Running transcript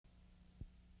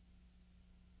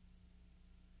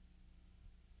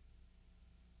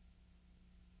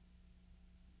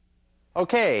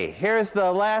Okay, here's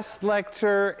the last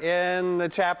lecture in the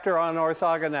chapter on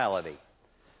orthogonality.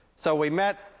 So we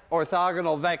met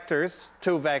orthogonal vectors,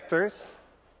 two vectors.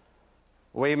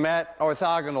 We met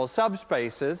orthogonal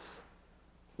subspaces,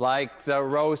 like the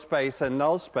row space and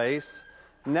null space.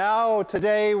 Now,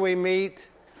 today, we meet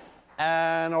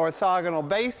an orthogonal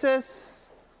basis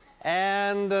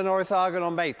and an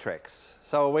orthogonal matrix.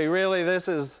 So we really,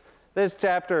 this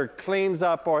chapter cleans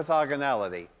up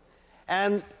orthogonality.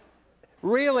 And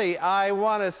really,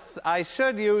 I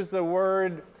should use the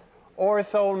word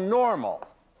orthonormal.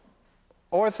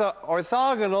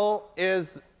 Orthogonal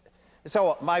is,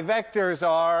 so my vectors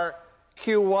are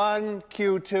Q1,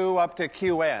 Q2, up to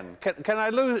Qn. Can I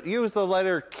use the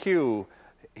letter Q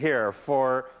here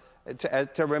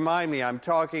to remind me I'm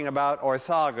talking about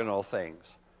orthogonal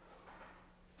things?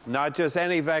 Not just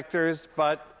any vectors,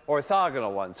 but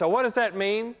orthogonal ones. So what does that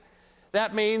mean?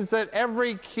 That means that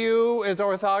every Q is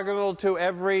orthogonal to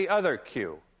every other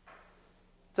Q.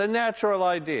 It's a natural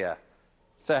idea.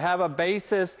 To have a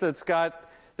basis that's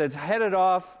headed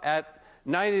off at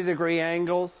 90-degree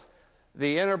angles,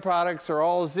 the inner products are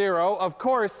all zero. Of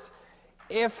course,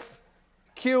 if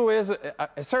Q is,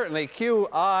 certainly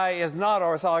Qi is not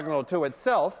orthogonal to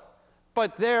itself,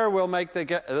 but there we'll make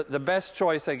the best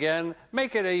choice again,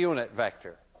 make it a unit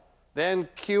vector. Then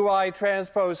Qi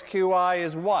transpose Qi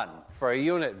is 1 for a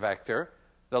unit vector.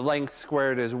 The length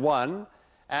squared is 1.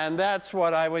 And that's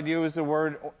what I would use the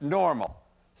word normal.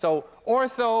 So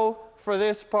ortho for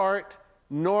this part,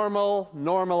 normal,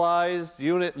 normalized,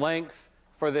 unit length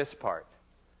for this part.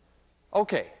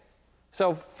 Okay,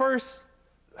 so first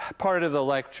part of the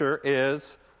lecture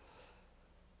is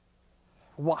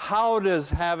how does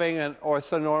having an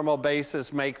orthonormal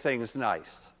basis make things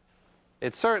nice?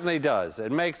 It certainly does.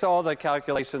 It makes all the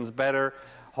calculations better.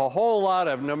 A whole lot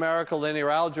of numerical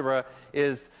linear algebra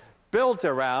is built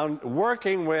around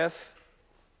working with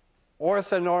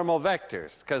orthonormal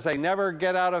vectors because they never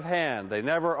get out of hand. They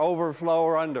never overflow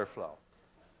or underflow.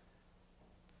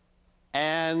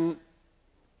 And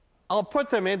I'll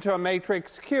put them into a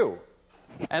matrix Q.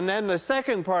 And then the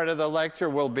second part of the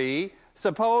lecture will be,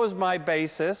 suppose my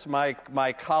basis, my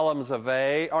columns of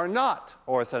A, are not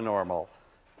orthonormal.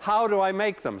 How do I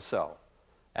make them so?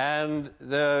 And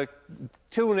the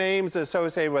two names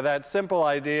associated with that simple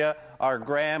idea are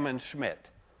Gram and Schmidt.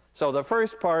 So the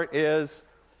first part is,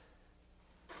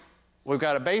 we've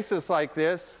got a basis like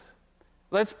this.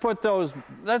 Let's put those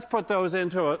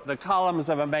into the columns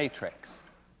of a matrix.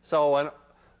 So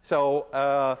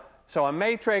a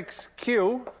matrix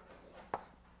Q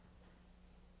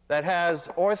that has,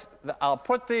 I'll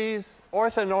put these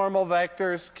orthonormal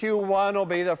vectors. Q1 will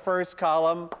be the first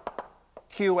column.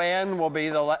 Qn will be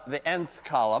the nth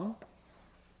column.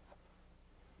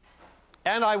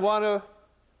 And I want to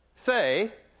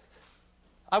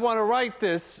write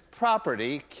this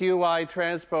property, Qi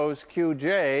transpose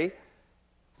Qj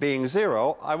being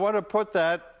 0, I want to put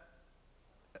that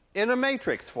in a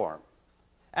matrix form.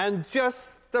 And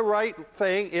just the right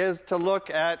thing is to look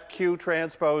at Q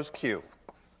transpose Q.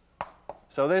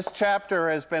 So this chapter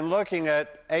has been looking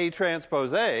at A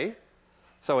transpose A,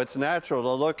 so it's natural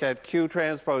to look at Q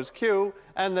transpose Q,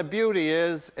 and the beauty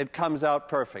is it comes out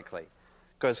perfectly.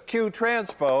 Because Q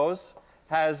transpose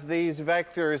has these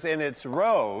vectors in its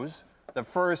rows. The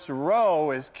first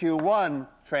row is Q1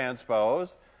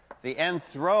 transpose. The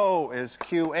nth row is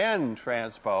Qn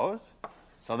transpose.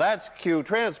 So that's Q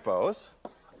transpose.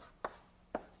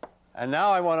 And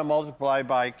now I want to multiply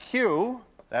by Q.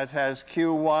 That has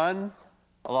Q1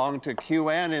 along to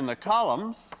Qn in the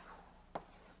columns.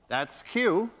 That's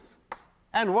Q.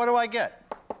 And what do I get?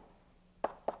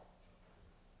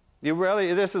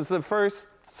 This is the first,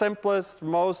 simplest,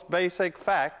 most basic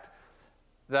fact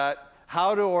that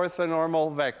how do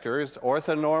orthonormal vectors,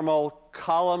 orthonormal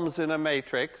columns in a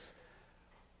matrix,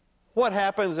 what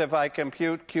happens if I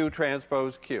compute Q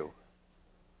transpose Q?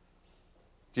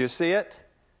 Do you see it?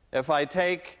 If I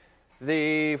take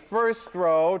the first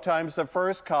row times the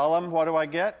first column, what do I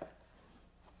get?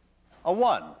 A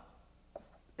 1.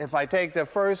 If I take the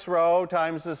first row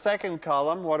times the second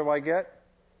column, what do I get?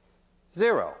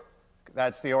 0.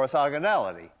 That's the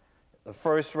orthogonality. The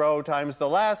first row times the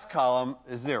last column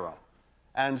is 0.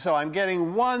 And so I'm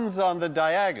getting 1s on the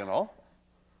diagonal,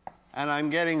 and I'm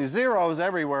getting 0s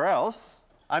everywhere else.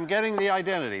 I'm getting the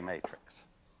identity matrix.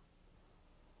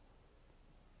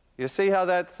 You see how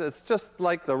it's just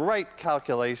like the right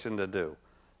calculation to do.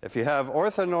 If you have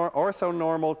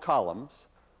orthonormal columns,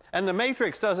 and the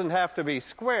matrix doesn't have to be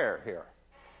square here.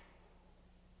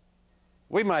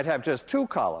 We might have just 2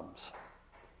 columns.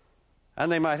 And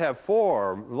they might have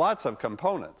 4, lots of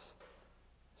components.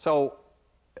 So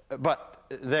but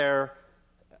they're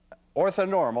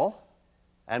orthonormal.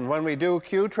 And when we do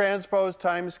Q transpose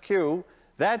times Q,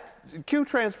 that Q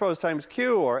transpose times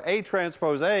Q, or A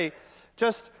transpose A,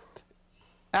 just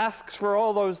asks for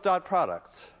all those dot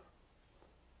products.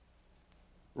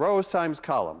 Rows times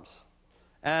columns.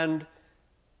 And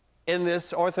in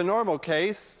this orthonormal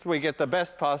case, we get the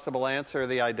best possible answer,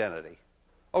 the identity.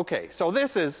 Okay, so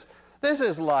this is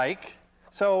like,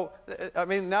 so I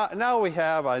mean, now we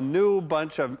have a new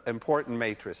bunch of important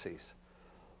matrices.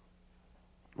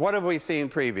 What have we seen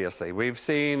previously? We've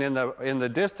seen in the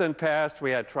distant past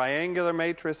we had triangular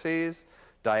matrices,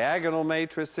 diagonal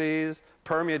matrices,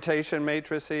 permutation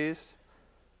matrices.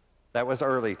 That was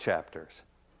early chapters.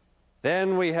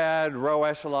 Then we had row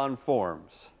echelon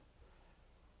forms.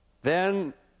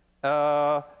 Then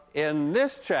in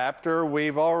this chapter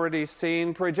we've already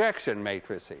seen projection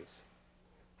matrices.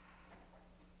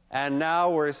 And now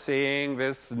we're seeing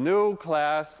this new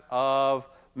class of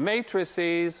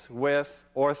matrices with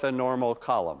orthonormal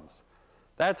columns.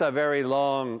 That's a very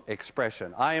long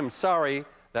expression. I am sorry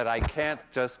that I can't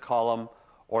just call them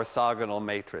orthogonal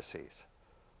matrices.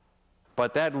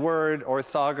 But that word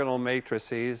orthogonal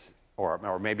matrices,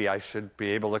 or maybe I should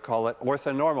be able to call it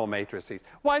orthonormal matrices.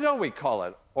 Why don't we call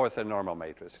it orthonormal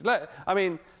matrices? I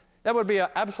mean, that would be an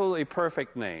absolutely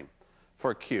perfect name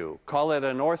for Q. Call it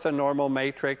an orthonormal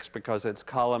matrix because its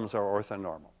columns are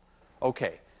orthonormal.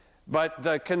 Okay. But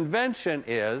the convention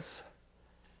is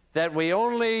that we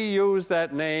only use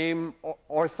that name,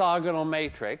 orthogonal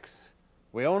matrix.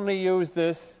 We only use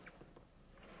this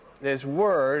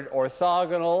word,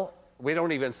 orthogonal. We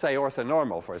don't even say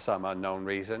orthonormal for some unknown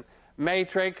reason.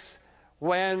 Matrix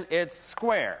when it's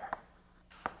square.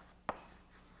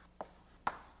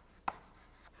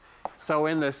 So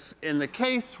in the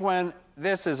case when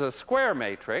this is a square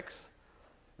matrix,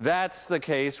 that's the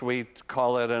case we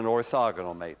call it an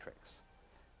orthogonal matrix.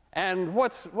 And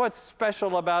what's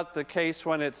special about the case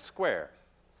when it's square?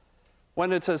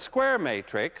 When it's a square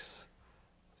matrix,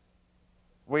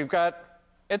 we've got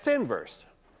its inverse.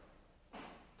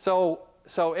 So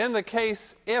in the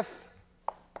case if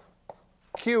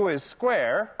Q is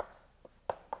square,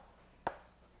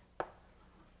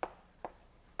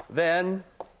 then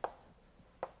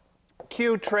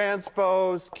Q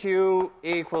transpose Q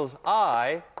equals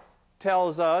I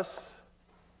tells us,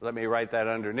 let me write that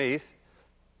underneath,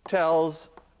 tells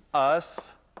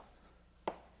us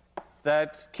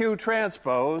that Q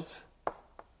transpose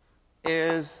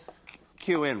is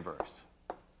Q inverse.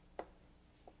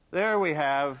 There we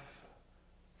have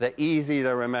the easy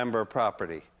to remember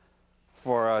property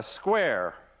for a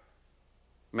square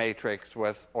matrix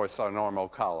with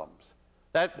orthonormal columns.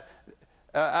 That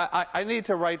I need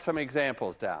to write some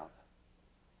examples down.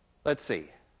 Let's see.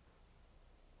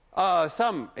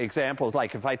 Some examples,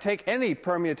 like if I take any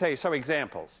permutation, some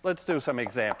examples. Let's do some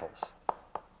examples.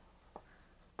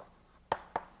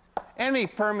 Any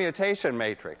permutation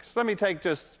matrix. Let me take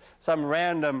just some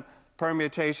random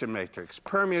permutation matrix.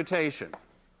 Permutation.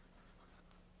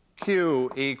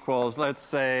 Q equals, let's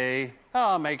say,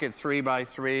 I'll make it 3 by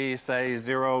 3, say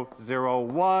 0, 0,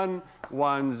 1,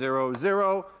 1, 0,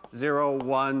 0, 0,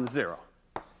 1, 0.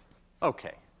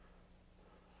 Okay.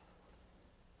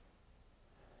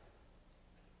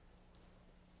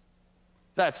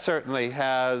 That certainly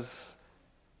has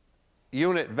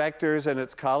unit vectors in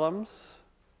its columns.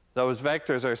 Those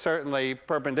vectors are certainly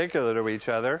perpendicular to each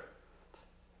other.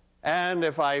 And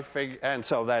and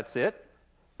so that's it.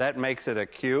 That makes it a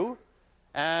Q.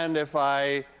 And if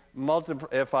I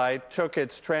took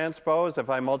its transpose, if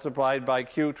I multiplied by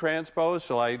Q transpose,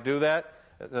 shall I do that?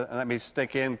 Let me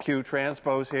stick in Q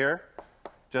transpose here,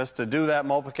 just to do that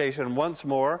multiplication once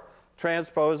more.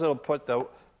 Transpose, it'll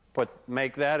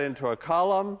make that into a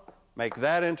column, make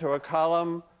that into a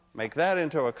column, make that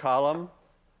into a column,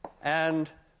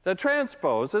 and the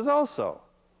transpose is also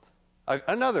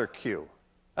another Q,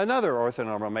 another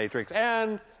orthonormal matrix,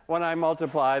 and when I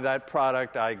multiply that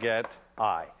product, I get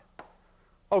I.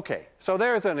 Okay, so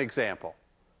there's an example.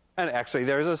 And actually,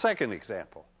 there's a second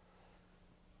example.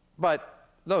 But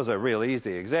those are real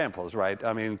easy examples, right?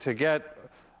 I mean, to get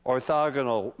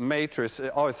orthogonal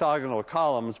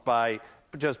columns by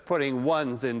just putting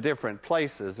ones in different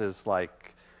places is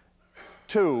like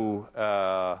too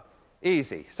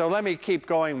easy. So let me keep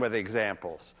going with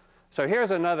examples. So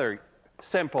here's another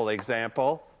simple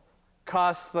example.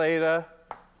 Cos theta,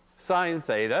 sine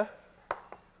theta.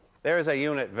 There's a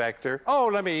unit vector. Oh,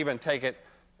 let me even take it.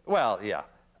 Well, yeah.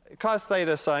 Cos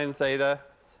theta, sine theta.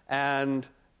 And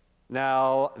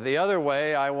now the other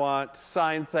way, I want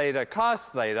sine theta, cos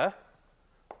theta.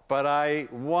 But I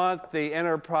want the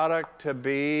inner product to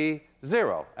be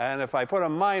 0. And if I put a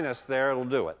minus there, it'll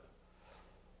do it.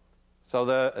 So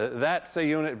that's a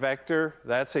unit vector,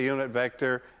 that's a unit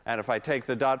vector, and if I take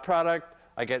the dot product,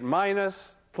 I get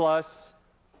minus, plus,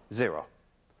 0.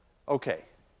 Okay.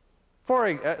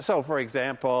 So for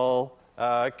example,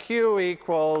 Q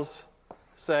equals,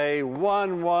 say,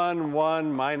 1, 1,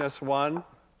 1, minus 1.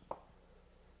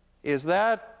 Is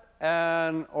that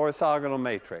an orthogonal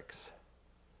matrix?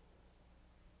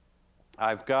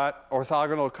 I've got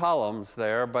orthogonal columns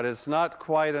there, but it's not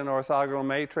quite an orthogonal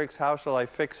matrix. How shall I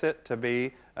fix it to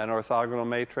be an orthogonal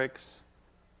matrix?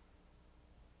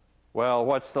 Well,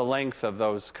 what's the length of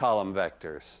those column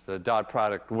vectors? The dot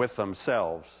product with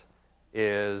themselves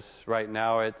is, right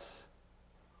now, it's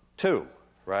 2,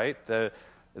 right? The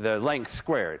length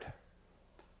squared.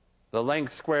 The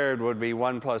length squared would be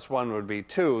 1 plus 1 would be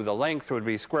 2. The length would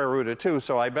be square root of 2,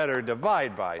 so I better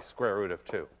divide by square root of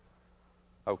 2.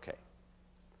 Okay.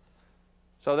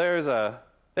 So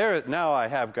now I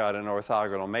have got an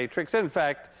orthogonal matrix. In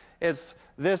fact, it's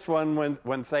this one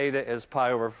when theta is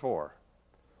pi over 4.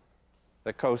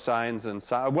 The cosines and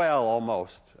sine, well,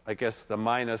 almost. I guess the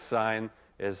minus sign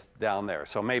is down there.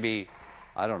 So maybe,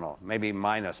 I don't know, maybe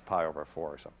minus pi over 4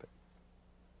 or something.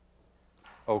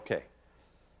 Okay.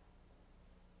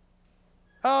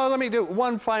 Let me do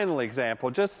one final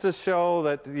example just to show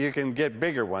that you can get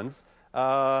bigger ones.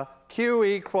 Q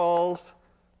equals,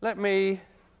 let me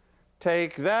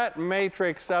take that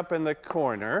matrix up in the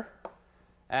corner,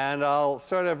 and I'll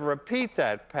sort of repeat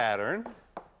that pattern.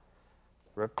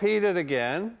 Repeat it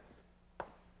again,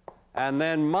 and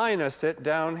then minus it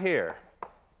down here.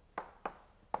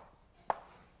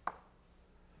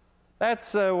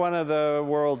 That's one of the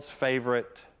world's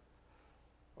favorite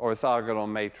orthogonal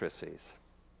matrices.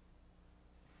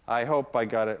 I hope I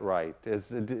got it right.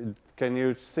 Can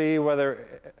you see whether,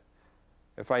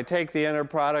 if I take the inner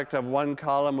product of one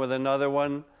column with another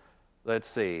one, let's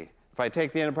see. If I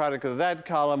take the inner product of that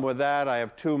column with that, I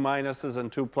have 2 minuses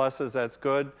and 2 pluses. That's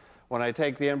good. When I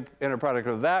take the inner product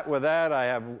of that with that, I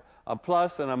have a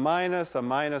plus and a minus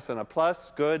and a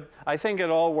plus. Good. I think it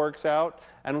all works out.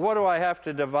 And what do I have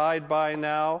to divide by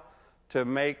now to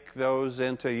make those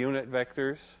into unit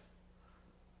vectors?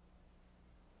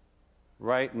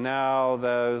 Right now,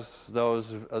 the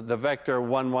vector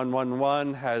 1, 1, 1,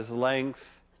 1 has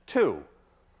length 2,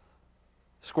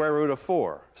 square root of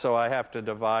 4. So I have to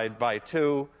divide by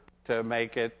 2 to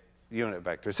make it unit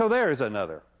vector. So there's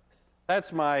another.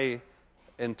 That's my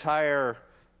entire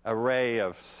array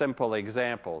of simple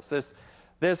examples. This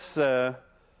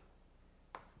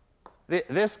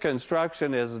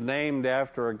construction is named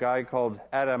after a guy called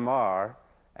Adamar,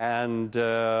 and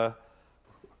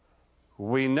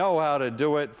we know how to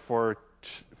do it for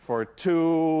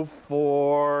 2,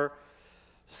 4,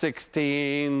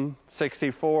 16,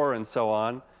 64, and so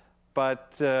on,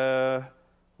 but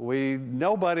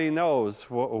nobody knows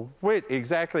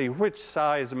exactly which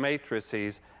size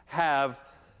matrices have,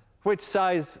 which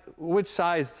sizes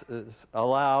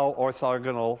allow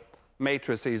orthogonal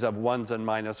matrices of 1s and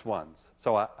minus 1s.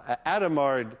 So an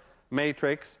Adamar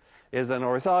matrix is an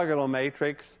orthogonal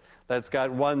matrix that's got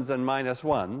 1s and minus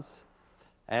 1s.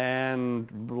 And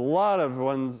a lot of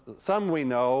ones, some we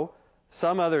know,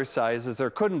 some other sizes. There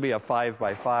couldn't be a 5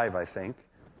 by 5, I think.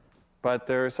 But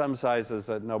there are some sizes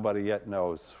that nobody yet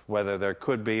knows whether there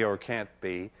could be or can't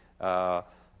be a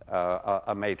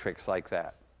matrix like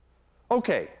that.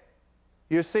 Okay,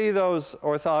 you see those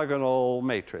orthogonal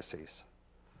matrices.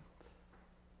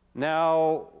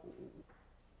 Now,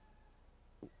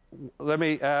 let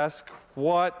me ask,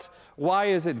 why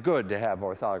is it good to have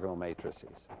orthogonal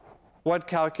matrices? What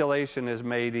calculation is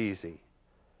made easy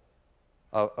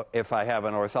if I have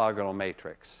an orthogonal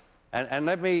matrix? And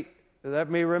let me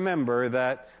remember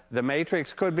that the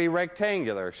matrix could be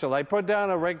rectangular. Shall I put down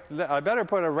I better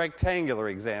put a rectangular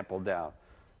example down.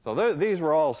 So these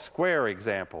were all square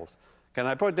examples. Can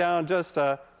I put down just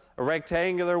a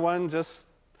rectangular one just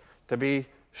to be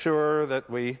sure that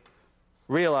we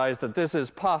realize that this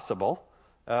is possible?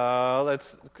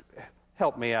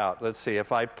 Help me out. Let's see.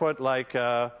 If I put like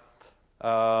a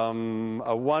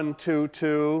 1, 2,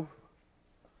 2,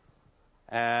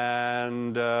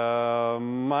 and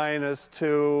minus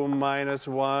 2, minus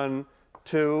 1,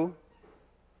 2.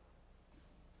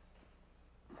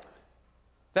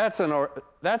 That's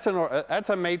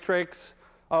a matrix.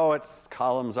 Oh, its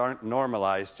columns aren't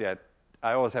normalized yet.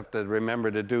 I always have to remember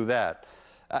to do that.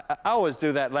 I always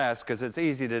do that last because it's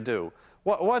easy to do.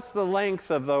 What's the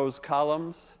length of those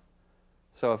columns?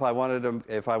 So if I wanted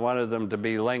them to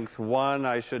be length 1,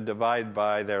 I should divide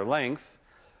by their length,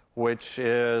 which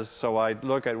is, so I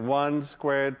look at 1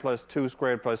 squared plus 2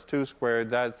 squared plus 2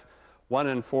 squared. That's 1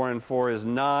 and 4 is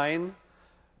 9.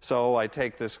 So I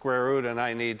take the square root and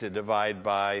I need to divide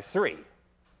by 3.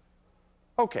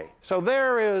 Okay, so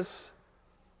there is,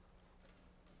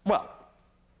 well,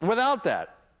 without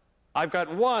that, I've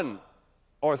got one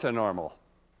orthonormal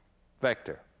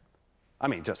vector. I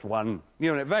mean, just one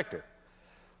unit vector.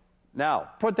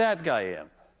 Now, put that guy in.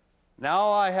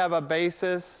 Now I have a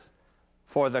basis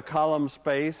for the column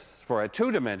space, for a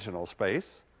two-dimensional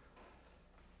space,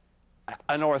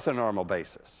 an orthonormal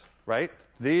basis, right?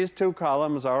 These two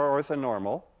columns are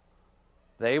orthonormal.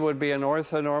 They would be an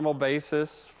orthonormal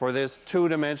basis for this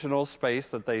two-dimensional space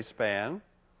that they span.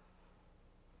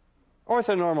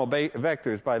 Orthonormal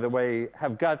vectors, by the way,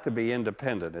 have got to be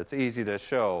independent. It's easy to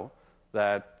show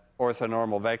that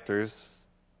orthonormal vectors,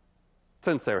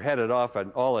 since they're headed off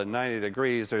all at 90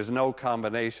 degrees, there's no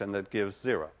combination that gives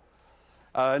 0.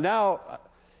 Now,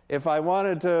 if I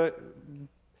wanted to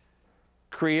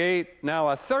create now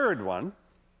a third one,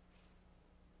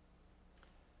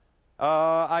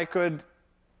 I could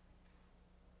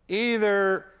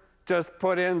either just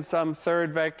put in some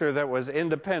third vector that was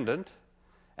independent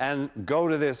and go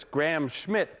to this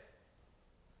Gram-Schmidt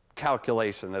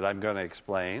calculation that I'm going to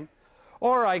explain,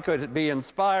 or I could be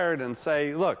inspired and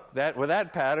say, look, with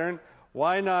that pattern,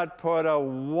 why not put a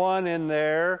 1 in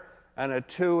there and a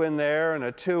 2 in there and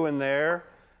a 2 in there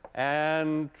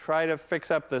and try to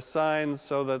fix up the signs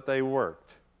so that they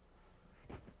worked?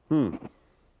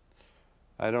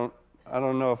 I don't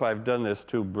know if I've done this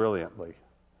too brilliantly.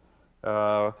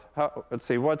 Let's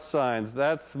see, what signs?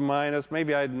 That's minus.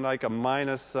 Maybe I'd like a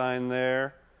minus sign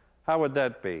there. How would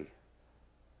that be?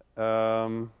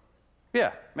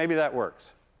 Yeah, maybe that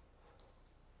works.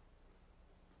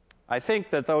 I think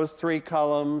that those three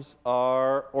columns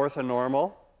are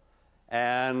orthonormal,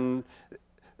 and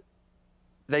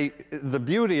the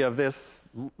beauty of this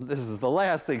is the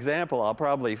last example I'll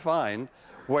probably find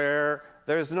where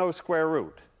there's no square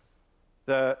root.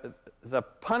 The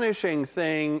punishing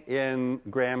thing in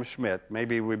Gram-Schmidt,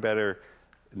 maybe we better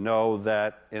know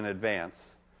that in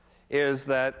advance, is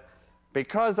that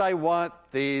because I want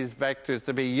these vectors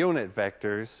to be unit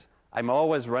vectors, I'm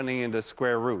always running into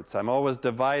square roots. I'm always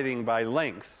dividing by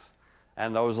lengths,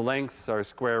 and those lengths are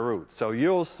square roots. So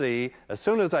you'll see, as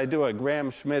soon as I do a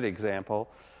Gram-Schmidt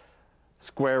example,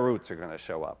 square roots are going to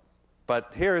show up.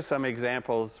 But here are some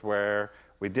examples where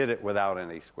we did it without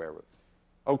any square root.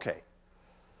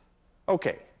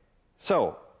 Okay,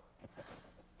 so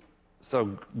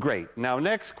great. Now,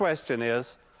 next question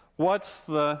is, what's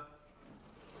the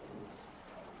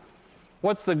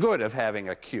good of having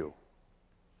a Q?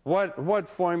 What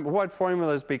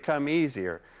formulas become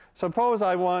easier? Suppose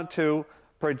I want to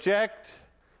project.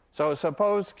 So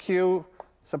suppose Q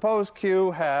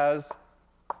has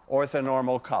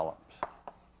orthonormal columns.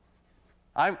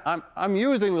 I'm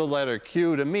using the letter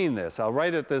Q to mean this. I'll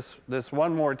write it this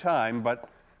one more time, but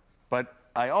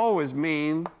I always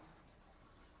mean,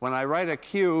 when I write a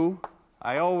Q,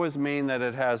 I always mean that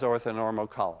it has orthonormal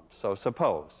columns. So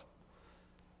suppose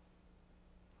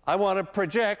I want to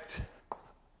project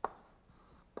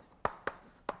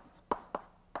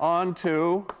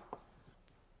onto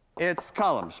its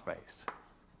column space.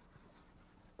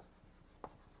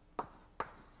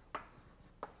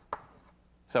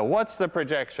 So what's the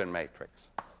projection matrix?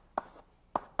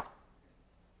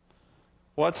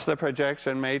 What's the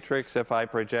projection matrix if I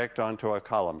project onto a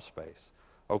column space?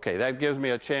 Okay, that gives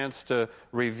me a chance to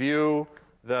review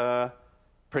the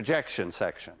projection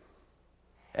section,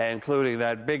 including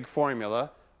that big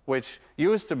formula, which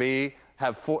used to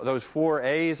have those 4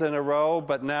 A's in a row,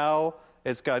 but now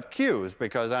it's got Q's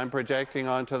because I'm projecting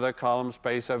onto the column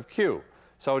space of Q.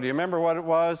 So do you remember what it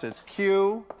was? It's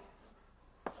Q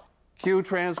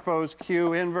transpose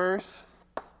Q inverse,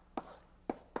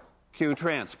 Q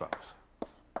transpose.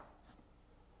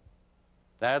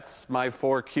 That's my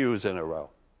 4 Q's in a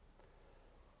row.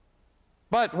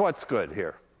 But what's good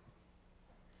here?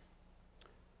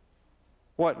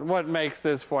 What makes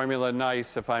this formula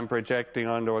nice if I'm projecting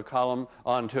onto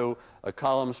a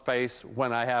column space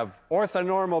when I have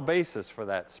orthonormal basis for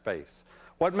that space?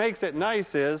 What makes it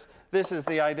nice is this is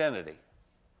the identity.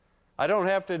 I don't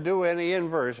have to do any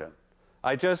inversion.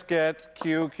 I just get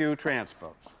Q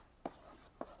transpose.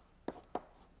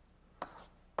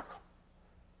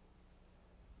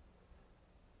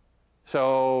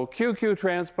 So Q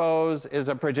transpose is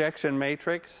a projection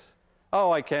matrix.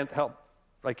 Oh, I can't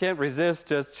resist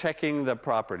just checking the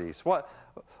properties. What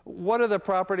are the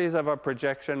properties of a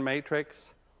projection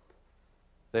matrix?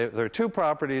 There are 2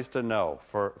 properties to know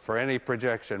for any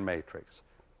projection matrix.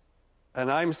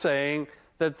 And I'm saying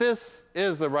that this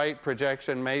is the right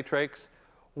projection matrix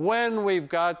when we've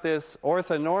got this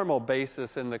orthonormal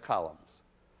basis in the columns.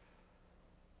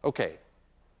 Okay,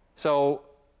 so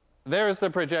there's the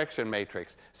projection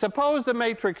matrix. Suppose the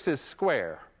matrix is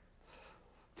square.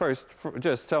 First,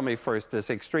 just tell me first this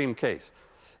extreme case.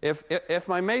 If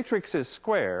my matrix is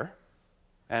square,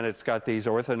 and it's got these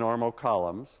orthonormal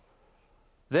columns,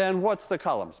 then what's the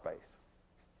column space?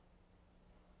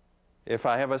 If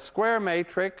I have a square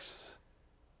matrix,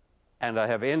 and I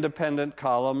have independent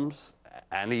columns,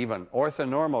 and even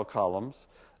orthonormal columns,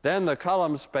 then the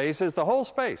column space is the whole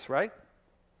space, right?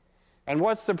 And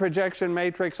what's the projection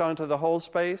matrix onto the whole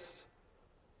space?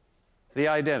 The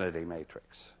identity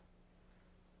matrix.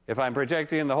 If I'm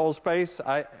projecting in the whole space,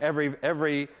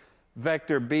 every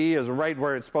vector B is right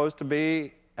where it's supposed to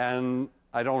be, and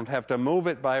I don't have to move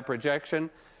it by projection.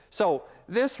 So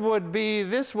this will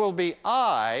be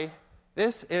I.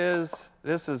 This is,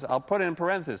 I'll put in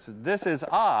parentheses, this is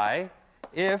I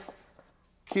if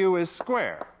Q is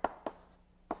square.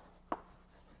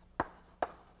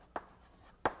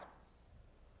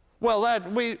 Well,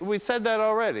 we said that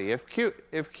already. If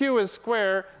Q is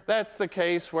square, that's the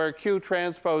case where Q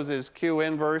transpose is Q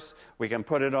inverse. We can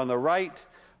put it on the right.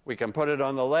 We can put it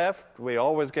on the left. We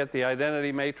always get the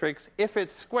identity matrix if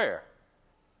it's square.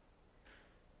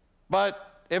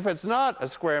 But if it's not a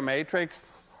square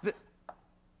matrix,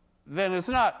 then it's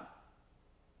not.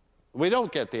 We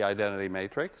don't get the identity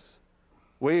matrix.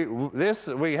 We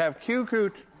have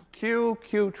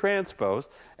Q transpose,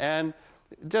 and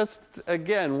just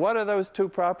again, what are those two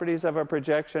properties of a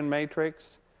projection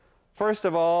matrix? First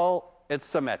of all, it's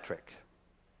symmetric.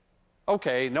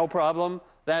 Okay, no problem.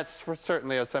 That's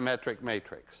certainly a symmetric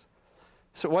matrix.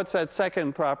 So what's that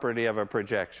second property of a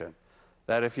projection?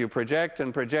 That if you project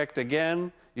and project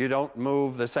again, you don't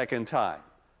move the second time.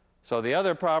 So the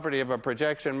other property of a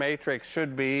projection matrix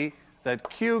should be that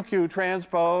Q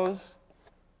transpose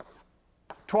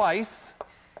twice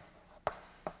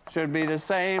should be the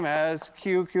same as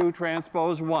Q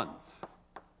transpose once.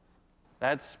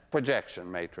 That's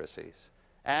projection matrices.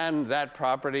 And that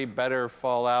property better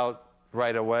fall out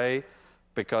right away,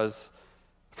 because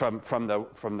from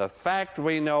the fact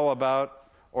we know about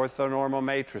orthonormal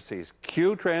matrices,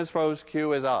 Q transpose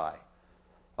Q is I.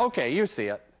 Okay, you see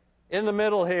it. In the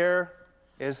middle here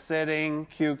is sitting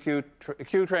Q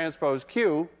transpose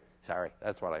Q. Sorry,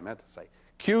 that's what I meant to say.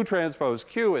 Q transpose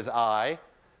Q is I.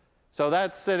 So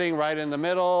that's sitting right in the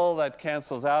middle. That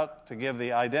cancels out to give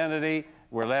the identity.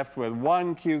 We're left with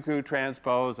one Q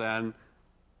transpose, and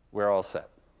we're all set.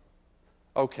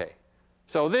 Okay.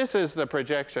 So this is the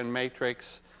projection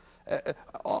matrix.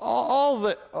 All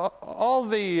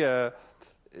the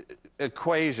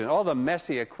equation, all the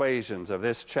messy equations of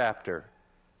this chapter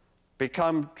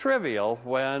become trivial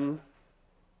when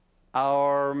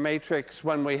our matrix,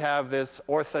 when we have this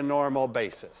orthonormal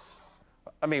basis.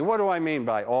 I mean, what do I mean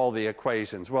by all the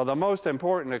equations? Well, the most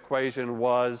important equation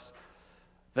was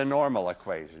the normal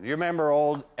equation. You remember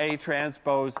old A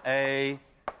transpose A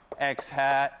x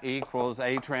hat equals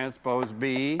A transpose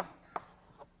B?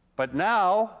 But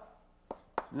now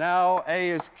A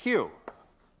is Q.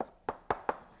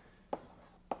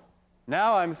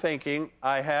 Now I'm thinking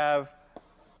I have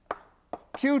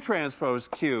Q transpose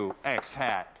Q x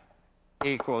hat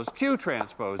equals Q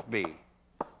transpose B.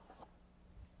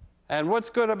 And what's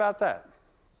good about that?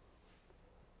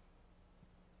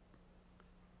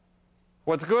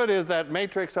 What's good is that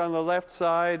matrix on the left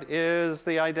side is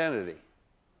the identity.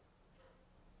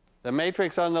 The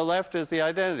matrix on the left is the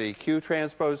identity, Q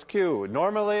transpose Q.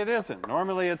 Normally it isn't.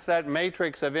 Normally it's that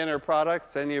matrix of inner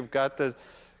products, and you've got to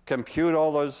compute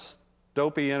all those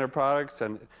dopey inner products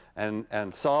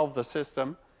and solve the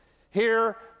system.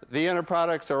 Here, the inner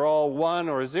products are all 1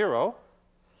 or 0.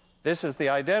 This is the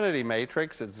identity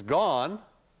matrix. It's gone.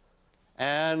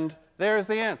 And there's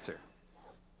the answer.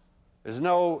 There's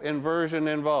no inversion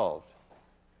involved.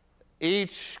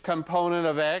 Each component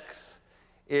of X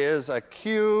is a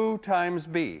Q times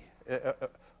B.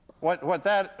 What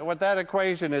that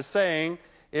equation is saying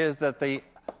is that the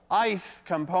ith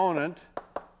component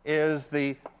is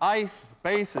the ith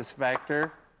basis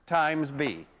vector times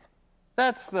B.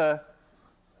 That's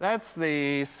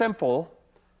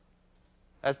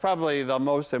probably the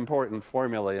most important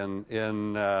formula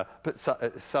in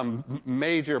some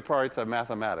major parts of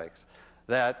mathematics.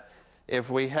 That if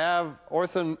we have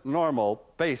orthonormal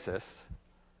basis,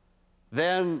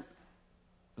 then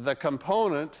the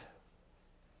component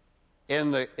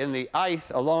in the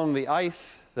ith, along the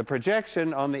ith, the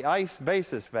projection on the ith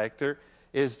basis vector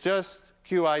is just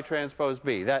Qi transpose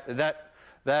B. That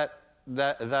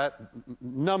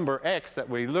number X that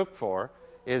we look for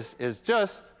is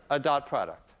just a dot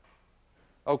product.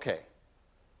 Okay.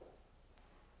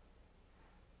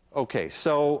 Okay,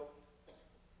 so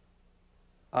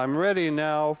I'm ready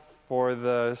now for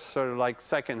the sort of like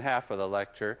second half of the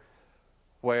lecture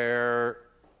where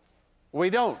we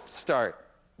don't start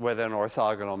with an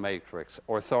orthogonal matrix,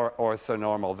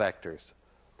 orthonormal vectors.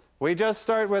 We just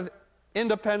start with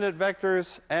independent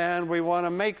vectors and we want to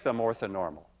make them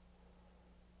orthonormal.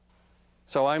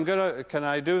 So can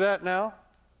I do that now?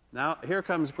 Now, here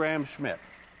comes Gram-Schmidt.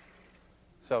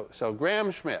 So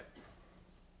Gram-Schmidt.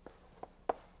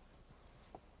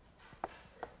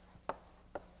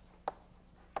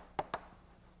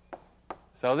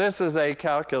 So this is a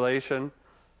calculation.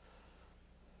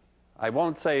 I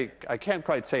can't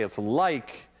quite say it's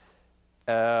like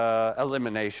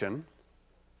elimination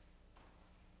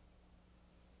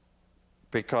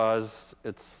because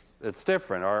it's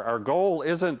different. Our goal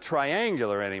isn't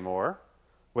triangular anymore.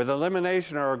 With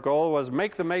elimination, our goal was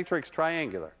make the matrix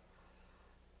triangular.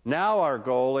 Now our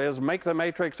goal is make the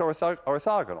matrix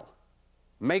orthogonal.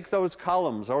 Make those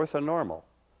columns orthonormal.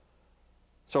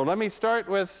 So let me start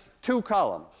with two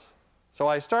columns. So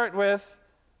I start with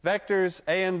vectors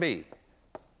A and B.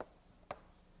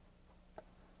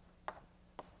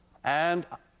 And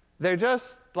they're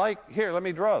just like, here, let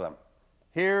me draw them.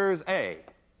 Here's A.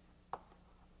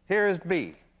 Here's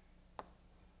B.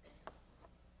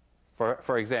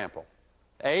 For example,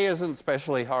 A isn't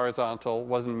specially horizontal,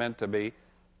 wasn't meant to be.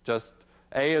 Just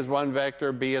A is one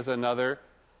vector, B is another.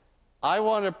 I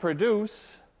want to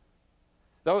produce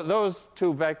those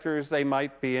two vectors. They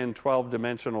might be in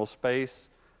 12-dimensional space,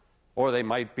 or they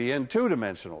might be in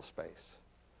 2-dimensional space.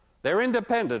 They're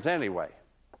independent anyway.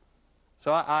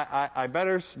 So I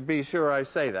better be sure I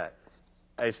say that.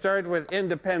 I start with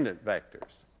independent vectors.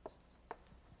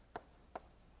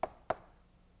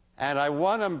 And I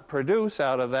want to produce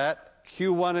out of that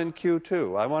Q1 and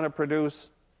Q2. I want to produce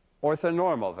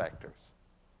orthonormal vectors.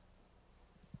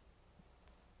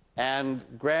 And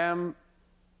Gram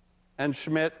and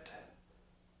Schmidt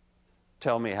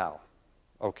tell me how.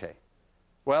 Okay.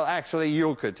 Well, actually,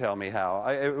 you could tell me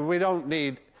how. We don't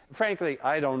need, frankly,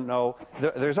 I don't know.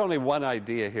 There's only one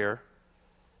idea here.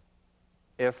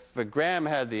 If Gram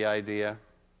had the idea,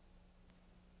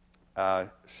 I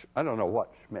don't know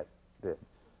what Schmidt did.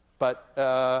 But,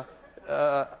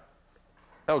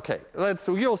 okay,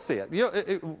 you'll see it.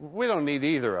 We don't need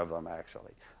either of them,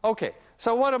 actually. Okay,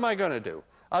 so what am I going to do?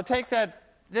 I'll take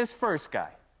this first guy.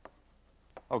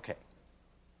 Okay.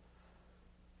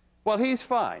 Well, he's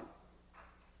fine.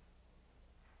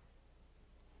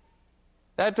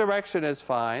 That direction is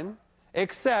fine,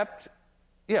 except,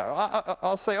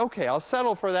 I'll say, okay, I'll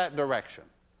settle for that direction.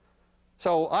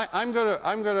 So I'm going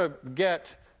to get,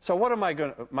 so what am I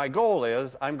going to, my goal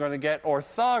is I'm going to get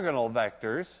orthogonal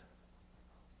vectors,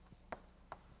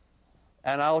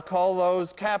 and I'll call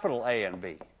those capital A and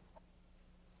B.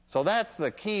 So that's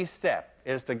the key step,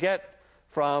 is to get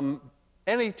from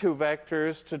any two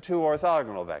vectors to two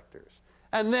orthogonal vectors.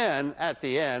 And then, at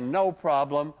the end, no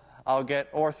problem, I'll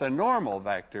get orthonormal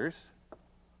vectors.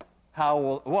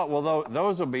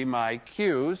 Those will be my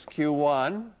Q's,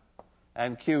 Q1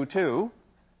 and Q2.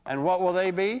 And what will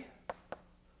they be?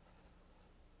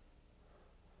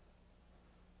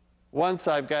 Once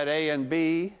I've got A and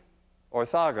B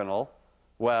orthogonal,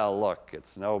 well, look,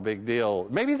 it's no big deal.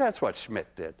 Maybe that's what Schmidt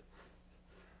did.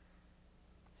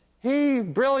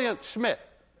 Brilliant Schmidt,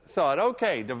 thought,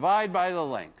 okay, divide by the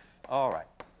length. All right.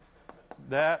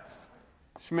 That's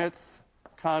Schmidt's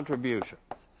contribution.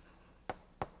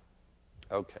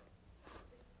 Okay.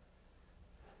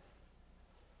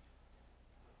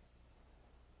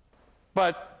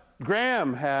 But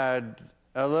Gram had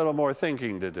a little more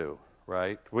thinking to do,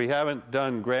 right? We haven't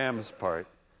done Gram's part.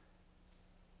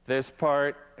 This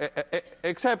part,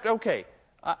 except, okay,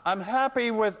 I'm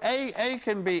happy with A. A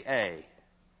can be A.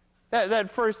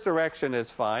 That first direction is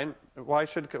fine.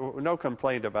 No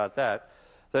complaint about that.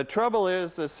 The trouble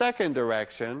is the second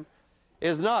direction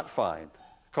is not fine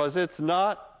because it's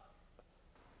not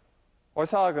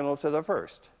orthogonal to the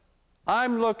first.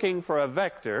 I'm looking for a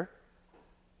vector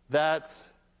that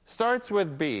starts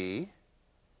with B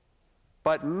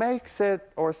but makes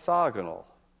it orthogonal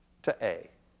to A.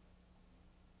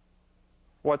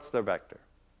 What's the vector?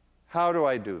 How do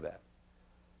I do that?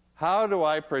 How do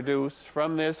I produce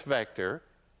from this vector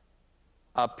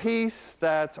a piece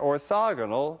that's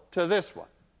orthogonal to this one?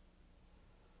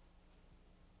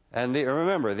 And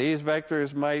remember, these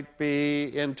vectors might be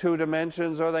in 2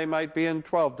 dimensions or they might be in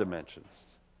 12 dimensions.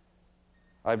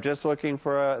 I'm just looking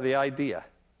for the idea.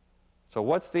 So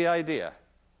what's the idea?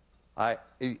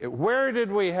 Where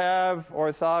did we have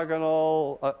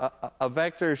orthogonal, a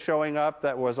vector showing up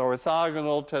that was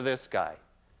orthogonal to this guy?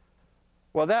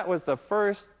 Well, that was the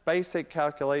first basic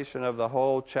calculation of the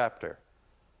whole chapter.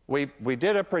 We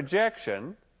did a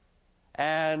projection,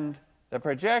 and the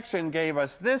projection gave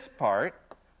us this part,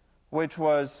 which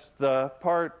was the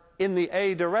part in the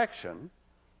A direction.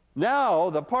 Now,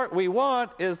 the part we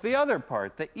want is the other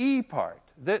part, the E part,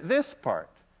 this part.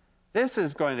 This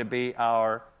is going to be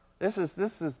our,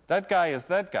 that guy is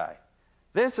that guy.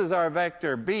 This is our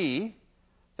vector B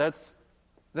that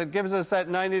gives us that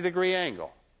 90-degree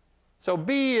angle. So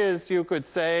B is, you could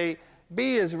say,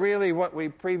 B is really what we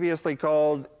previously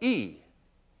called E,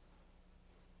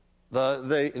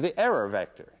 the error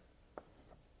vector.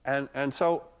 And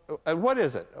so, and what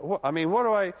is it? I mean,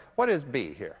 what is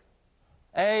B here?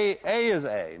 A is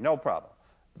A, no problem.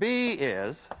 B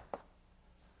is,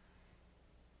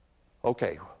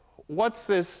 okay, what's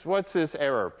this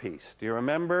error piece? Do you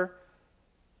remember?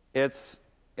 It's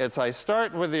I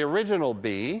start with the original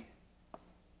B,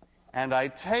 and I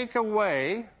take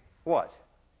away what?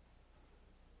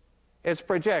 Its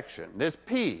projection, this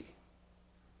P.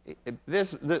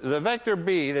 The vector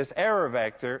B, this error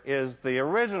vector, is the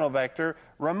original vector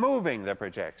removing the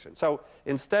projection. So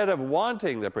instead of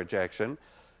wanting the projection,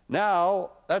 now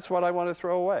that's what I want to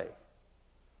throw away.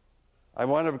 I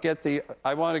want to get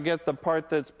the part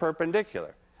that's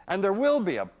perpendicular. And there will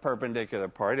be a perpendicular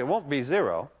part. It won't be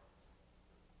 0.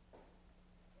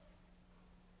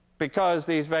 Because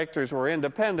these vectors were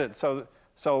independent. So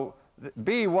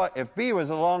if B was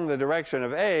along the direction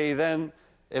of A, then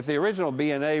if the original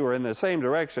B and A were in the same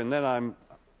direction, then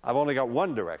I've only got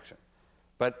one direction.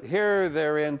 But here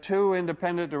they're in two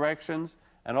independent directions,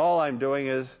 and all I'm doing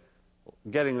is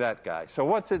getting that guy. So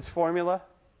what's its formula?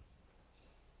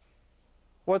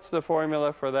 What's the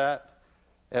formula for that?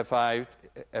 I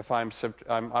want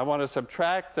to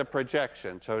subtract the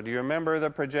projection. So do you remember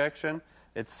the projection?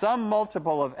 It's some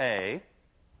multiple of A.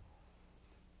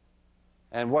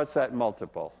 And what's that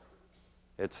multiple?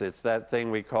 It's that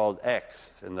thing we called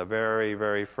X in the very,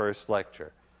 very first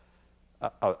lecture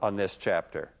on this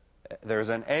chapter. There's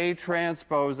an A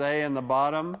transpose A in the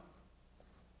bottom.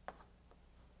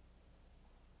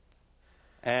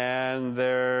 And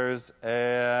there's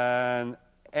an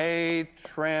A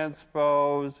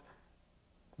transpose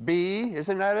B.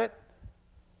 Isn't that it?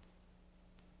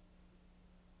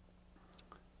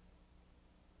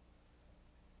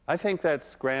 I think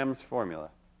that's Gram's formula,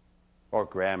 or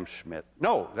Gram-Schmidt.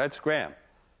 No, that's Gram.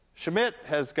 Schmidt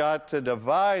has got to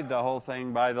divide the whole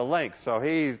thing by the length, so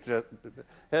his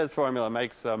formula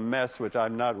makes a mess which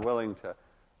I'm not willing to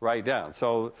write down.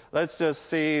 So let's just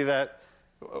see that.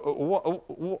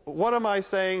 What am I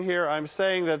saying here? I'm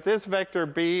saying that this vector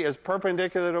B is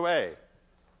perpendicular to A,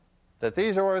 that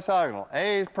these are orthogonal.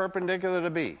 A is perpendicular to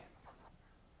B.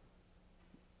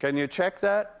 Can you check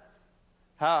that?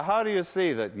 How do you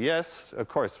see that? Yes, of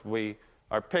course,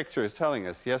 our picture is telling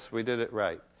us, yes, we did it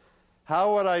right.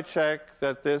 How would I check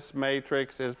that this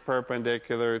matrix is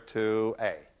perpendicular to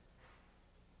A?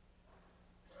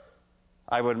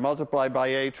 I would multiply by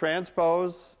A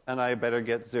transpose, and I better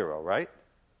get 0, right?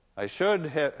 I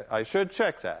should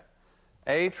check that.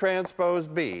 A transpose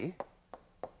B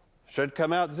should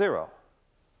come out 0.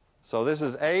 So this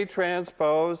is A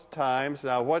transpose times,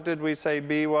 now what did we say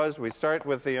B was? We start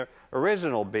with the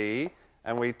original B,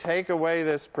 and we take away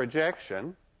this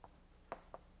projection,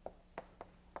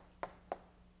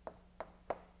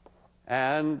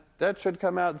 and that should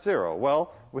come out 0.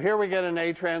 Well, here we get an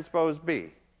A transpose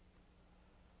B,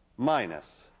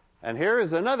 minus. And here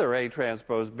is another A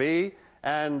transpose B,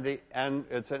 and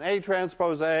it's an A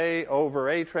transpose A over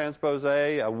A transpose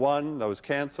A, a 1, those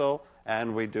cancel,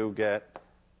 and we do get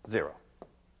 0.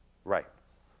 Right.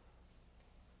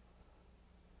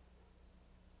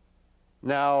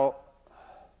 Now,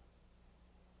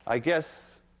 I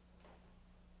guess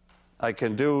I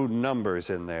can do numbers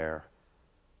in there,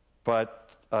 but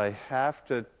I have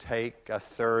to take a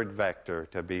third vector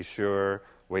to be sure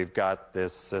we've got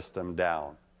this system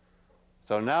down.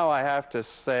 So now I have to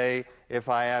say, if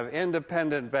I have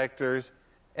independent vectors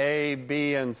A,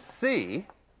 B, and C,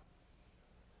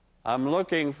 I'm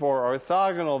looking for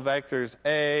orthogonal vectors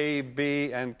A,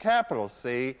 B, and capital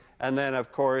C, and then,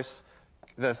 of course,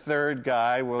 the third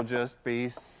guy will just be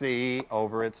C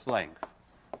over its length,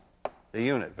 the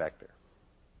unit vector.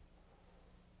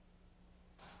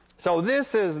 So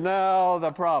this is now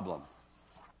the problem.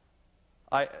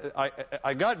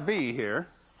 I got B here.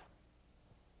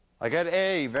 I got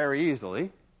A very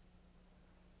easily.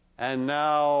 And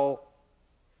now,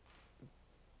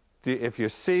 if you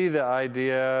see the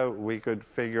idea, we could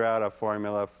figure out a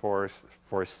formula for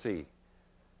C.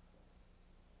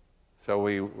 So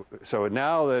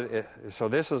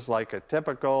this is like a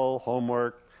typical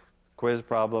homework quiz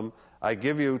problem. I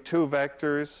give you 2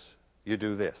 vectors, you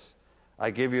do this. I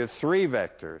give you 3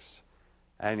 vectors,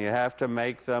 and you have to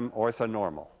make them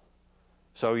orthonormal.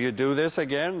 So you do this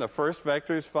again. The first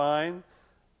vector is fine.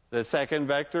 The second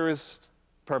vector is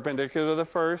perpendicular to the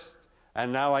first.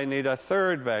 And now I need a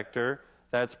third vector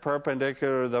that's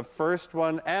perpendicular to the first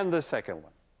one and the second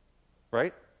one.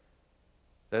 Right?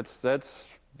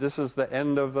 This is the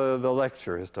end of the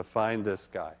lecture, is to find this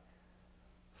guy.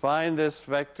 Find this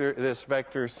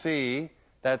vector C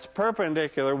that's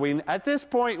perpendicular. At this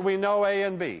point, we know A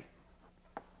and B.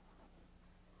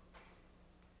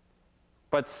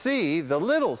 But C, the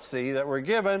little c that we're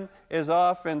given, is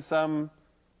off in some...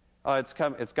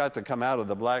 it's got to come out of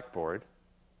the blackboard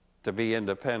to be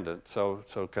independent. So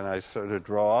can I sort of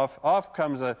draw off? Off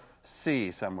comes a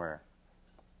C somewhere.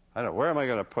 I don't know. Where am I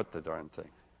going to put the darn thing?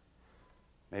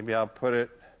 Maybe I'll put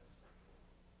it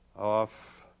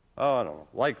off... Oh, I don't know,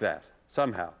 like that,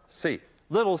 somehow. C,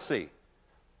 little c.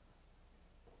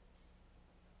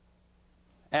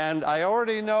 And I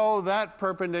already know that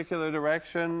perpendicular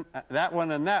direction, that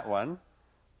one and that one.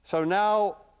 So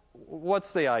now,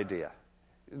 what's the idea?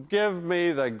 Give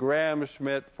me the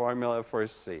Gram-Schmidt formula for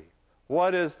C.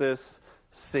 What is this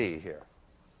C here?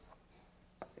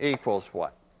 Equals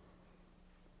what?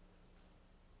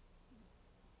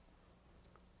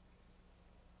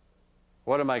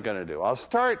 What am I going to do? I'll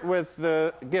start with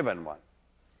the given one,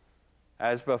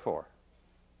 as before,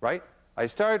 right? I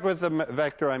start with the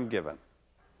vector I'm given.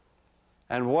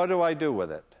 And what do I do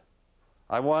with it?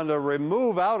 I want to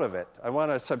remove out of it. I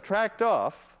want to subtract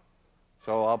off.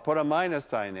 So I'll put a minus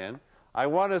sign in. I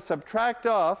want to subtract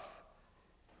off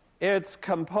its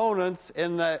components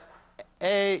in the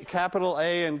capital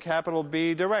A and capital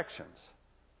B directions.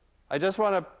 I just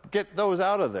want to get those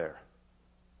out of there.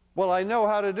 Well, I know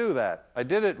how to do that. I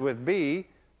did it with B,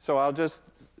 so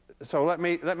let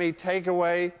me take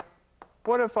away.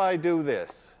 What if I do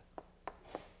this?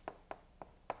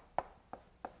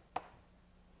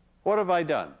 What have I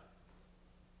done?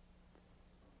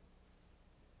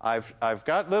 I've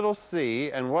got little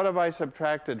c, and what have I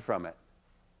subtracted from it?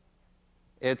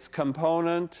 Its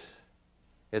component,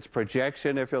 its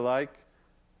projection, if you like,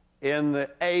 in the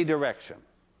A direction.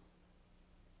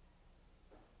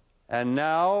 And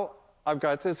now I've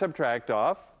got to subtract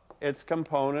off its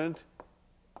component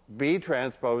B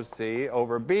transpose C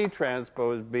over B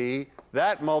transpose B.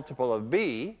 That multiple of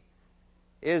B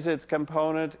is its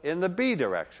component in the B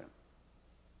direction.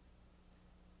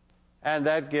 And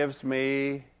that gives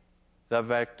me the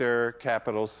vector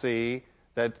capital C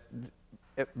that,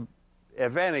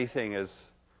 if anything is,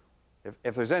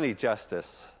 if there's any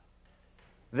justice,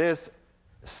 this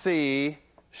C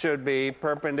should be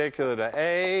perpendicular to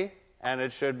A, and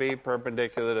it should be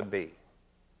perpendicular to B.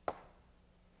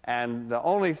 And the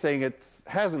only thing it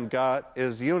hasn't got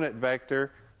is unit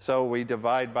vector, so we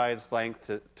divide by its length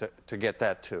to get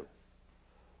that too.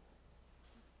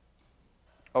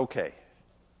 Okay.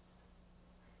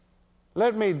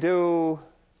 Let me do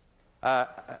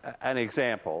an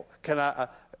example.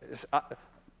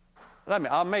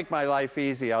 I'll make my life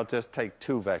easy. I'll just take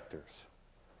 2 vectors.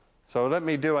 So let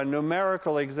me do a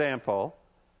numerical example.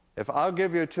 If I'll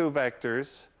give you 2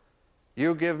 vectors,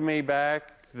 you give me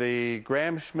back the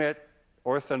Gram-Schmidt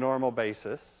orthonormal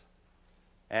basis,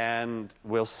 and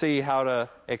we'll see how to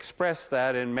express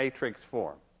that in matrix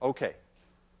form. Okay.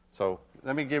 So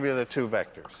let me give you the 2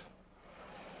 vectors.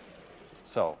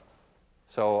 So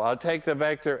I'll take the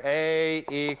vector A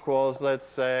equals, let's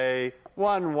say,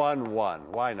 1, 1,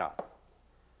 1. Why not?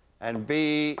 And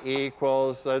B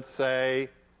equals, let's say,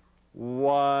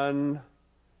 1,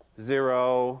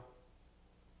 0,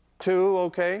 2,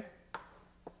 okay?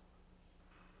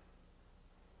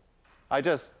 I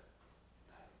didn't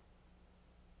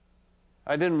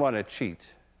want to cheat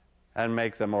and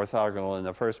make them orthogonal in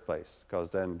the first place, because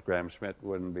then Gram-Schmidt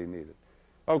wouldn't be needed.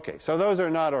 Okay, so those are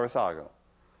not orthogonal.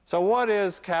 So what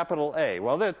is capital A?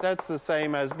 Well, that's the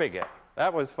same as big A.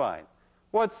 That was fine.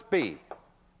 What's B?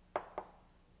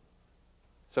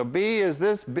 So B is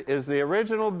the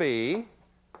original B,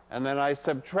 and then I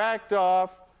subtract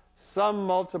off some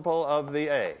multiple of the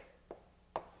A.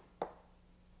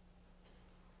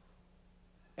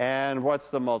 And what's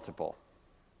the multiple?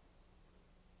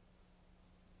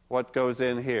 What goes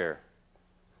in here?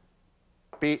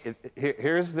 B.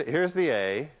 Here's the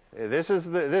A. This is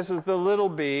the little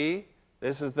b.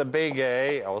 This is the big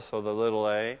A, also the little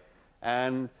a.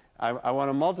 And I want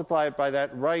to multiply it by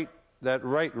that right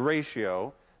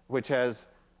ratio, which has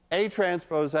A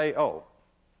transpose A. Oh,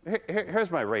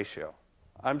 here's my ratio.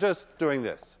 I'm just doing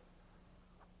this.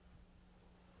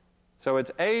 So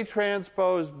it's A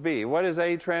transpose B. What is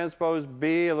A transpose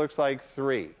B? It looks like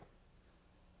 3.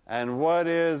 And what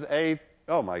is A?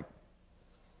 Oh my.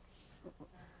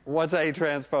 What's A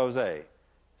transpose A?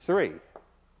 3.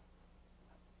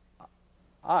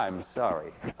 I'm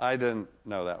sorry. I didn't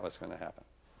know that was going to happen.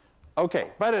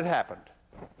 Okay, but it happened.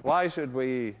 Why should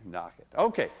we knock it?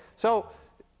 Okay, so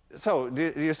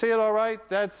do you see it all right?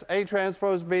 That's A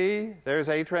transpose B. There's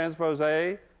A transpose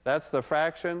A. That's the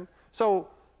fraction. So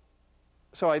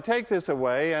I take this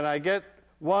away, and I get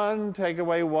 1, take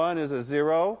away 1 is a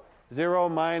 0. 0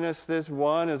 minus this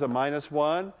 1 is a minus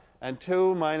 1. And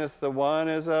 2 minus the 1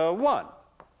 is a 1.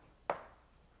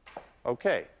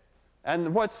 Okay.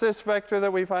 And what's this vector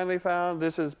that we finally found?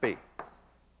 This is B.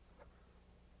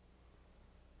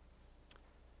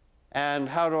 And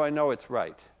how do I know it's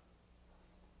right?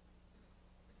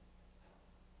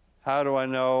 How do I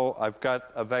know I've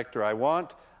got a vector I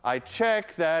want? I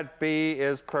check that B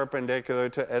is perpendicular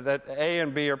to, that A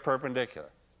and B are perpendicular.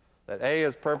 That A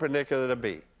is perpendicular to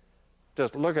B.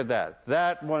 Just look at that.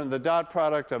 That one, the dot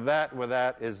product of that with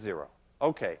that is 0.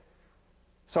 Okay.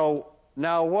 So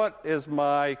now what is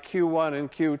my Q1 and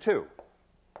Q2?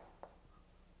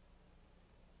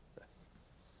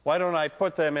 Why don't I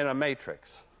put them in a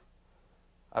matrix?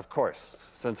 Of course,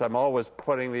 since I'm always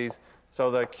putting these.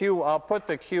 So I'll put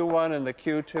the Q1 and the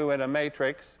Q2 in a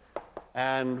matrix.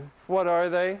 And what are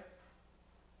they?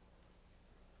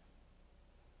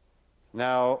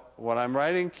 Now, when I'm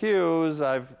writing Q's,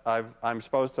 I'm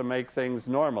supposed to make things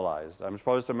normalized. I'm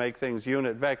supposed to make things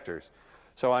unit vectors.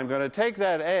 So I'm going to take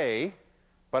that A,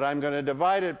 but I'm going to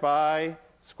divide it by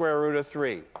square root of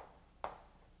 3.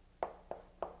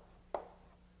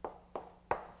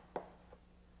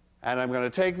 And I'm going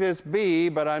to take this B,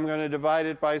 but I'm going to divide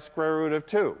it by square root of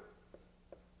 2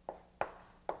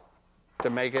 to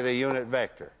make it a unit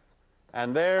vector.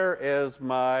 And there is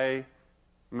my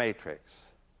matrix.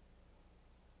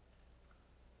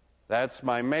 That's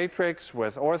my matrix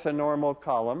with orthonormal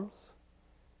columns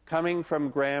coming from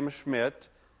Gram-Schmidt,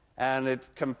 and it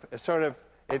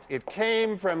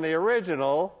came from the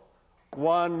original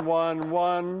 1, 1,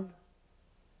 1,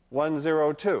 1,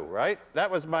 0, 2, right?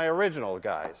 That was my original,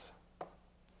 guys.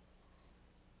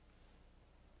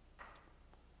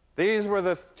 These were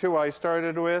the 2 I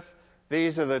started with.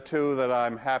 These are the 2 that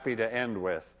I'm happy to end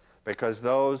with, because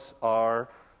those are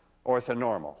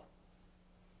orthonormal.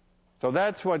 So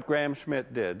that's what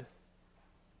Gram-Schmidt did.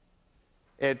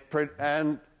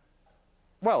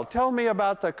 Well, tell me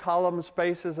about the column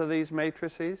spaces of these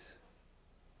matrices.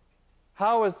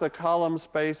 How is the column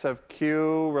space of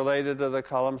Q related to the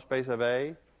column space of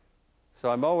A? So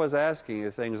I'm always asking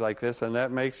you things like this, and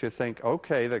that makes you think,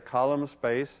 okay, the column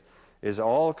space is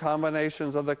all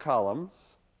combinations of the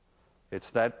columns. It's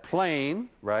that plane,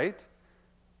 right?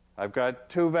 I've got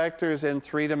 2 vectors in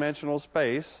 3-dimensional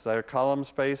space. Their column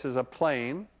space is a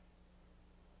plane.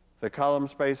 The column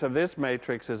space of this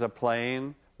matrix is a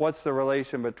plane. What's the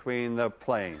relation between the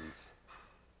planes,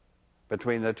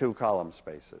 between the 2 column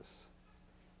spaces?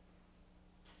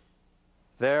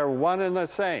 They're one and the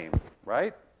same,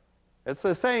 right? It's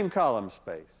the same column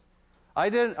space.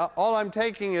 All I'm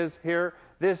taking is here,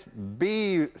 this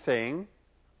B thing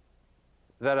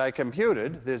that I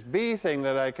computed,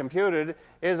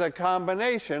 is a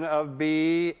combination of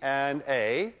B and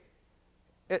A.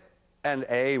 And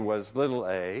A was little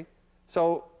a.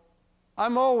 So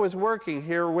I'm always working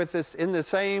here with this in the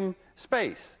same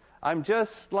space. I'm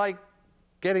just like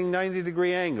getting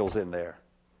 90-degree angles in there.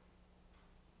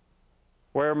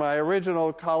 Where my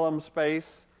original column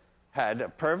space had a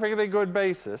perfectly good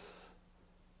basis,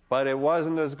 but it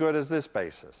wasn't as good as this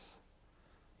basis,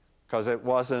 because it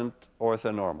wasn't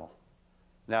orthonormal.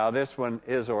 Now this one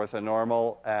is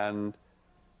orthonormal, and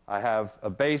I have a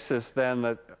basis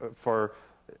then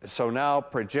so now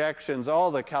projections, all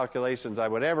the calculations I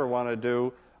would ever want to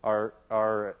do are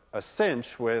a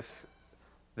cinch with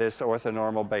this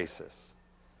orthonormal basis.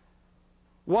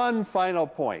 One final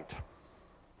point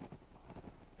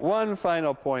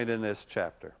in this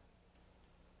chapter,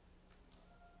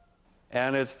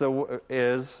 and it's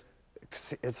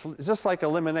just like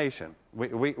elimination.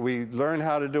 We learn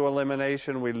how to do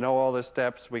elimination. We know all the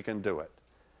steps. We can do it.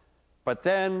 But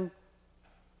then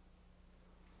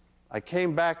I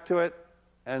came back to it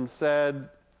and said,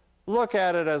 look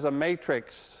at it as a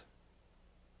matrix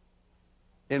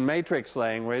in matrix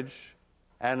language,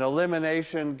 and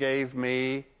elimination gave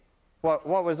me, what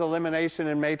was elimination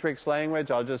in matrix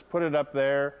language? I'll just put it up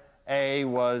there. A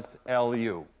was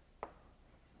LU.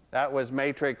 That was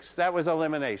matrix, that was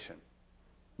elimination.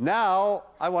 Now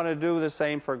I want to do the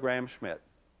same for Gram-Schmidt.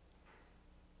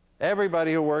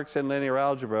 Everybody who works in linear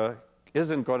algebra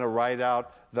isn't going to write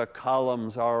out the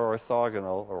columns are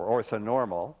orthogonal or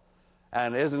orthonormal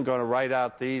and isn't going to write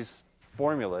out these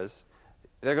formulas.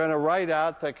 They're going to write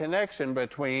out the connection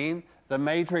between the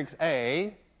matrix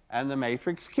A and the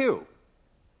matrix Q.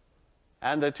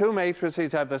 And the two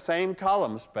matrices have the same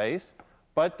column space,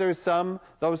 but there's some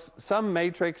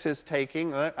matrix is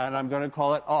taking, and I'm going to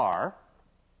call it R.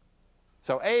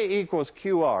 So A equals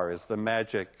QR is the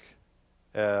magic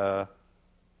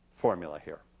formula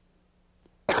here.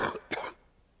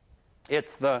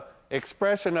 It's the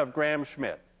expression of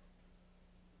Gram-Schmidt.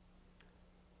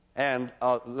 And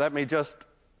let me just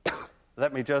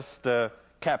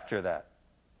capture that.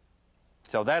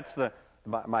 So that's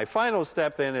my final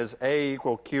step then is A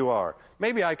equal QR.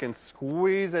 Maybe I can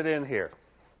squeeze it in here.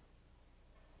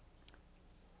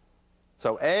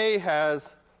 So A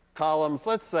has columns,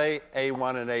 let's say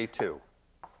A1 and A2.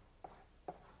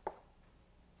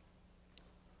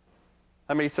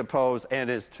 Let me suppose n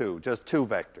is 2, just two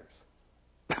vectors.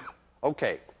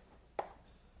 Okay.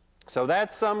 So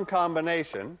that's some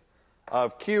combination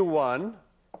of Q1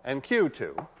 and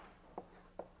Q2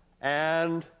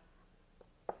 and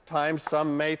times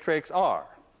some matrix R.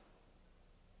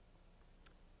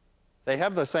 They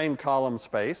have the same column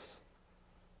space.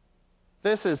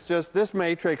 This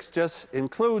matrix just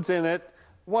includes in it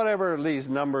whatever these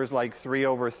numbers like 3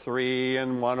 over 3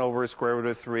 and 1 over square root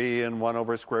of 3 and 1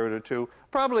 over square root of 2.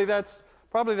 Probably that's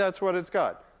what it's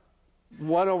got.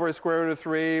 1 over square root of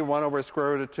 3, 1 over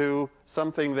square root of 2,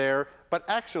 something there. But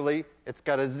actually, it's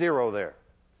got a 0 there.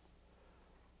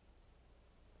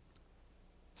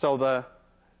 So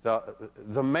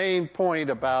the main point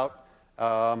about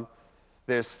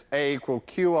this A equal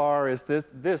QR is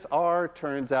this R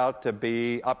turns out to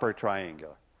be upper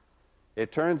triangular.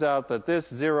 It turns out that this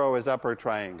 0 is upper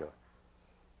triangular.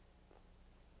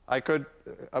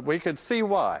 We could see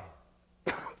why.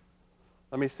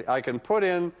 Let me see. I can put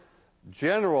in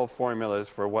general formulas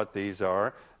for what these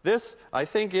are. This, I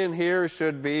think, in here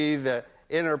should be the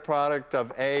inner product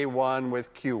of A1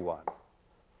 with Q1.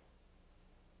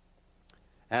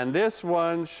 And this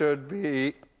one should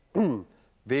be the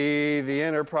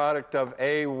inner product of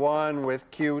A1 with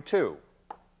Q2.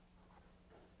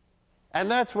 And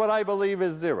that's what I believe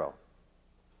is 0.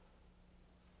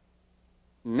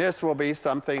 And this will be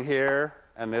something here,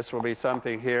 and this will be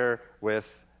something here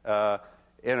with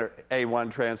inner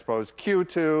A1 transpose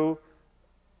Q2,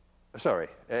 sorry,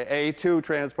 A2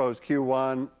 transpose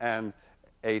Q1 and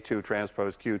A2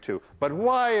 transpose Q2. But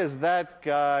why is that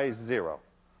guy 0?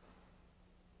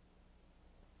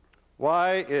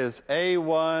 Why is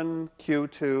A1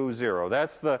 Q2 0?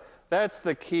 That's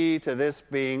the key to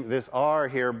this R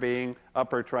here being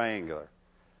upper triangular.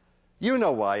 You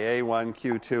know why A1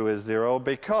 Q2 is 0,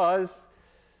 because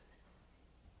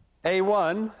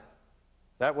A1,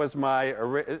 that was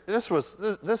this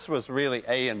was really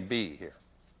A and B here.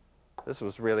 This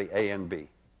was really A and B.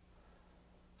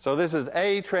 So this is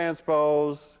A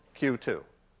transpose Q2.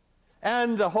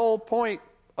 And the whole point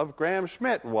of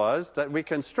Gram-Schmidt was that we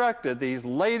constructed these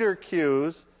later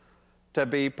Q's to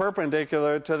be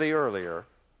perpendicular to the earlier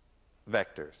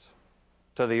vectors,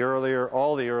 to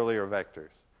all the earlier vectors.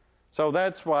 So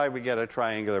that's why we get a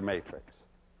triangular matrix.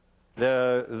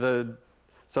 The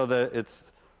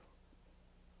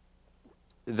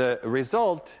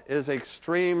result is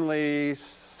extremely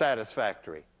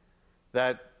satisfactory.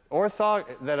 That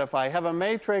if I have a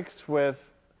matrix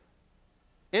with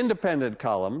independent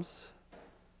columns,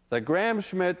 the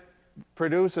Gram-Schmidt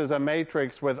produces a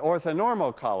matrix with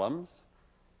orthonormal columns,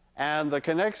 and the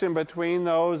connection between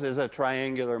those is a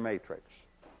triangular matrix.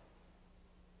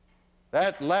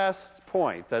 That last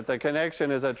point, that the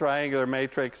connection is a triangular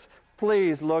matrix,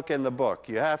 please look in the book.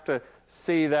 You have to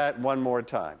see that one more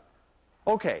time.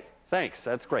 Okay, thanks.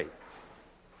 That's great.